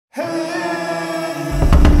Hello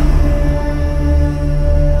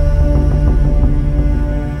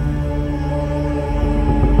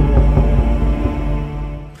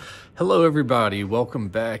everybody, welcome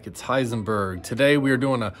back. It's Heisenberg. Today we are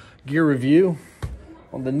doing a gear review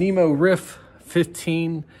on the Nemo Riff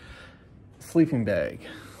 15 sleeping bag.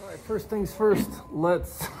 All right, first things first,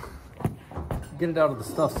 let's get it out of the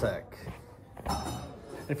stuff sack.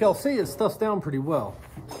 If y'all see, it stuffs down pretty well.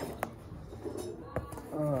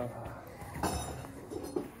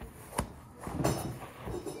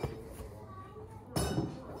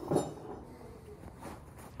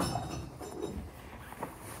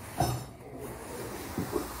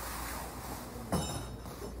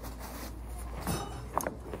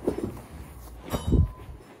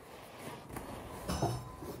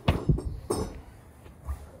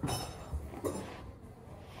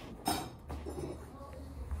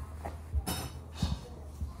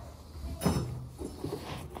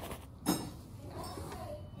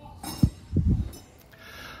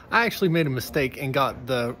 I actually made a mistake and got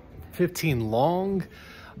the 15 long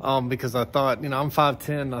because I thought, I'm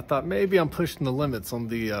 5'10". I thought maybe I'm pushing the limits on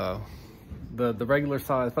the regular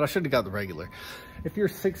size, but I should have got the regular. If you're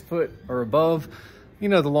 6 foot or above,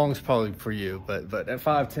 the long's probably for you. But at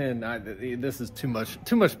 5'10", this is too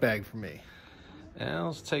much bag for me. Now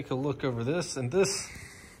let's take a look over this, and this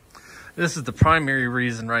is the primary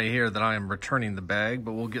reason right here that I am returning the bag,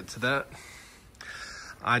 but we'll get to that.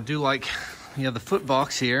 I do like the foot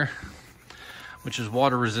box here, which is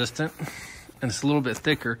water resistant, and it's a little bit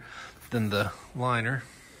thicker than the liner.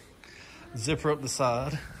 Zipper up the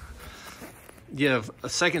side. You have a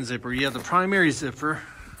second zipper. You have the primary zipper,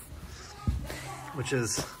 which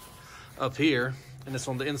is up here, and it's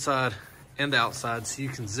on the inside and the outside, so you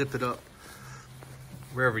can zip it up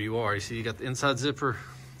wherever you are. You see, you got the inside zipper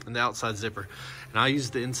and the outside zipper, and I use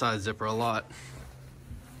the inside zipper a lot.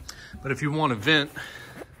 But if you want to vent,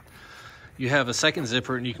 you have a second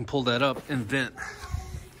zipper and you can pull that up and vent.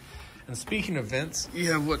 And speaking of vents,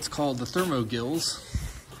 you have what's called the thermo gills,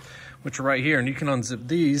 which are right here, and you can unzip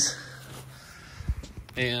these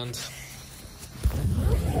and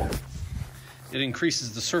it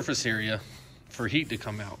increases the surface area for heat to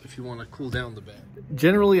come out if you want to cool down the bag.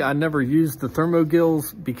 Generally, I never use the thermo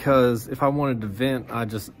gills because if I wanted to vent, I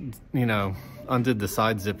just, undid the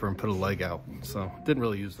side zipper and put a leg out. So didn't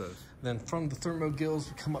really use those. Then from the thermo gills,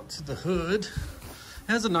 we come up to the hood. It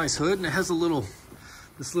has a nice hood, and it has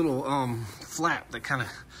this little flap that kind of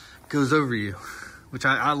goes over you, which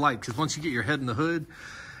I like, because once you get your head in the hood,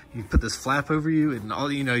 you put this flap over you, and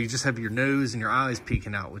all you just have your nose and your eyes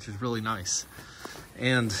peeking out, which is really nice.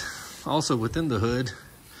 And also within the hood,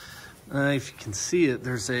 if you can see it,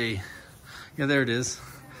 there's there it is.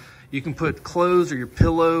 You can put clothes or your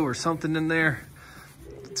pillow or something in there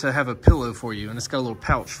to have a pillow for you, and it's got a little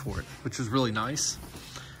pouch for it, which is really nice.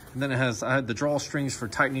 And then I had the drawstrings for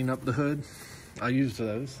tightening up the hood. I used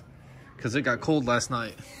those because it got cold last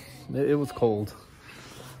night. It was cold.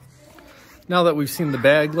 Now that we've seen the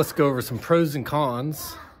bag, let's go over some pros and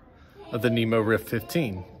cons of the Nemo Riff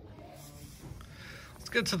 15. Let's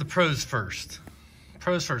get to the pros first.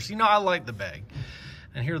 I like the bag,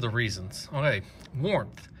 and here are the reasons. Okay,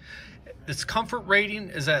 warmth. Its comfort rating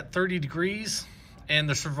is at 30 degrees, and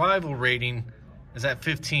the survival rating is at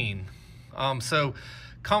 15. So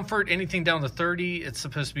comfort, anything down to 30, it's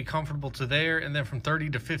supposed to be comfortable to there. And then from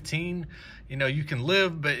 30 to 15, you can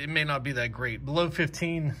live, but it may not be that great. Below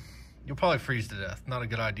 15, you'll probably freeze to death. Not a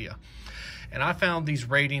good idea. And I found these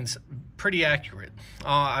ratings pretty accurate.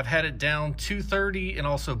 I've had it down to 30 and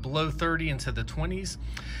also below 30 into the 20s.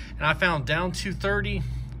 And I found down to 30,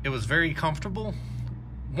 it was very comfortable.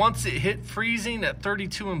 Once it hit freezing at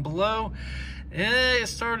 32 and below, it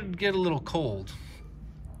started to get a little cold.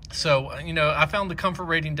 So, I found the comfort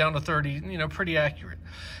rating down to 30, pretty accurate.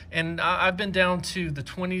 And I've been down to the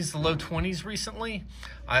 20s, the low 20s recently.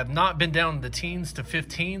 I have not been down in the teens to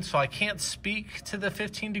 15, so I can't speak to the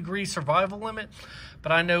 15-degree survival limit.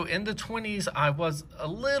 But I know in the 20s, I was a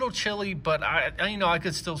little chilly, but I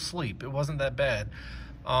could still sleep. It wasn't that bad.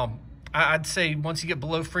 I'd say once you get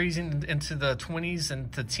below freezing into the 20s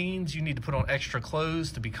and the teens, you need to put on extra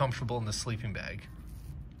clothes to be comfortable in the sleeping bag.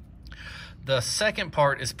 The second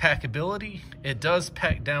part is packability. It does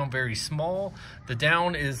pack down very small. The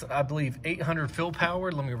down is, I believe, 800 fill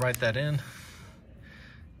power. Let me write that in.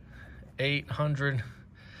 800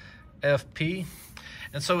 FP.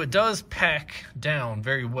 And so it does pack down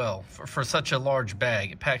very well. For such a large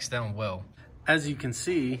bag, it packs down well. As you can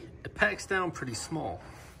see, it packs down pretty small.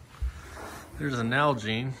 There's an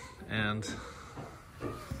Nalgene, and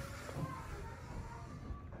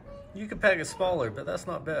you could pack it smaller, but that's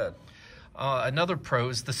not bad. Another pro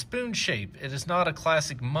is the spoon shape. It is not a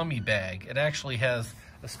classic mummy bag. It actually has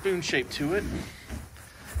a spoon shape to it.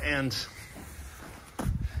 And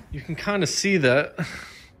you can kind of see that,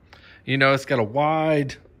 you know, it's got a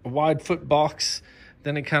wide foot box.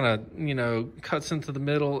 Then it kind of, you know, cuts into the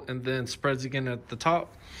middle and then spreads again at the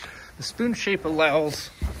top. The spoon shape allows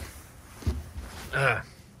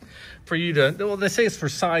for you to, well, they say it's for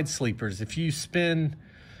side sleepers. If you spin,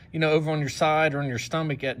 you know, over on your side or on your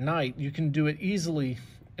stomach at night, you can do it easily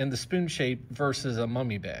in the spoon shape versus a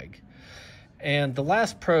mummy bag. And the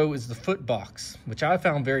last pro is the foot box, which I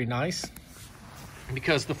found very nice,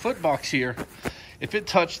 because the foot box here, if it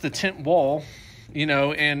touched the tent wall, you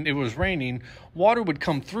know, and it was raining, water would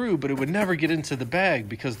come through, but it would never get into the bag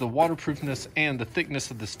because the waterproofness and the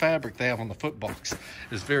thickness of this fabric they have on the foot box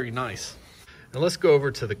is very nice. Now let's go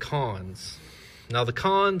over to the cons. Now the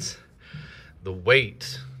cons, the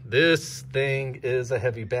weight. This thing is a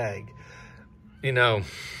heavy bag. You know,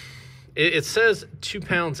 it says 2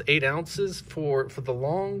 pounds 8 ounces for the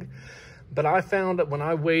long, but I found that when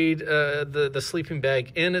I weighed the sleeping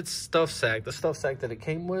bag in its stuff sack, the stuff sack that it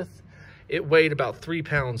came with, it weighed about 3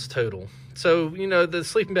 pounds total. So, you know, the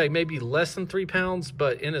sleeping bag may be less than 3 pounds,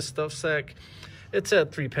 but in a stuff sack, it's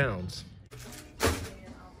at 3 pounds.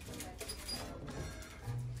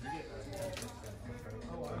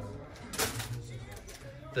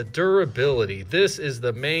 The durability. This is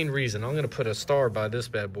the main reason. I'm going to put a star by this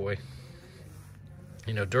bad boy.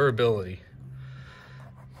 You know, durability.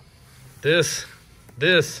 This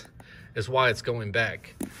is why it's going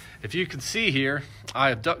back. If you can see here, I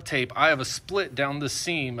have duct tape. I have a split down this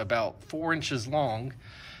seam about 4 inches long,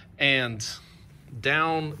 and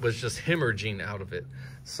down was just hemorrhaging out of it.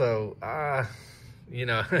 So, you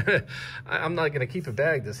know, I'm not going to keep a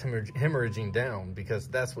bag that's hemorrhaging down, because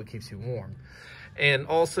that's what keeps you warm. And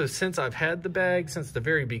also, since I've had the bag since the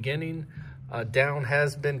very beginning, down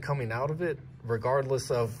has been coming out of it,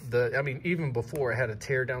 regardless of the, I mean, even before I had to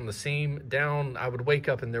tear down the seam, down, I would wake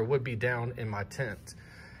up and there would be down in my tent.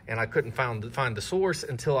 And I couldn't find the source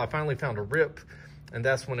until I finally found a rip, and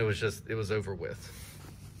that's when it was over with.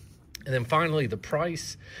 And then finally, the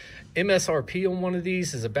price. MSRP on one of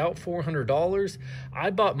these is about $400. I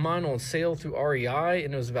bought mine on sale through REI,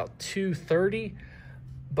 and it was about $230.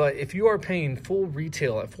 But if you are paying full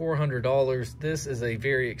retail at $400, this is a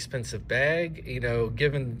very expensive bag, you know,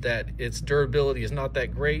 given that its durability is not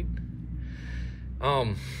that great.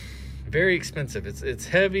 Very expensive. It's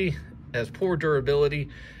heavy, has poor durability,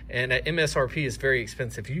 and at MSRP is very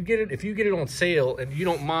expensive. If you get it on sale and you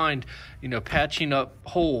don't mind, you know, patching up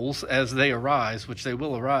holes as they arise, which they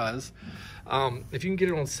will arise, if you can get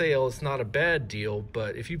it on sale, it's not a bad deal.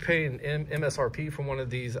 But if you pay an MSRP for one of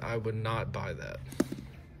these, I would not buy that.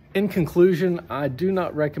 In conclusion, I do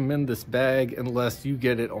not recommend this bag unless you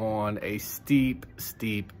get it on a steep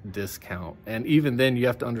discount. And even then, you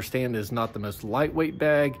have to understand it is not the most lightweight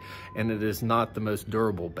bag, and it is not the most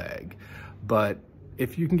durable bag. But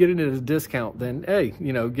if you can get it at a discount, then hey,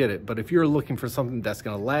 you know, get it. But if you're looking for something that's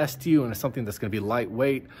going to last you and something that's going to be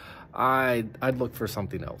lightweight, I'd look for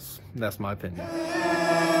something else. That's my opinion.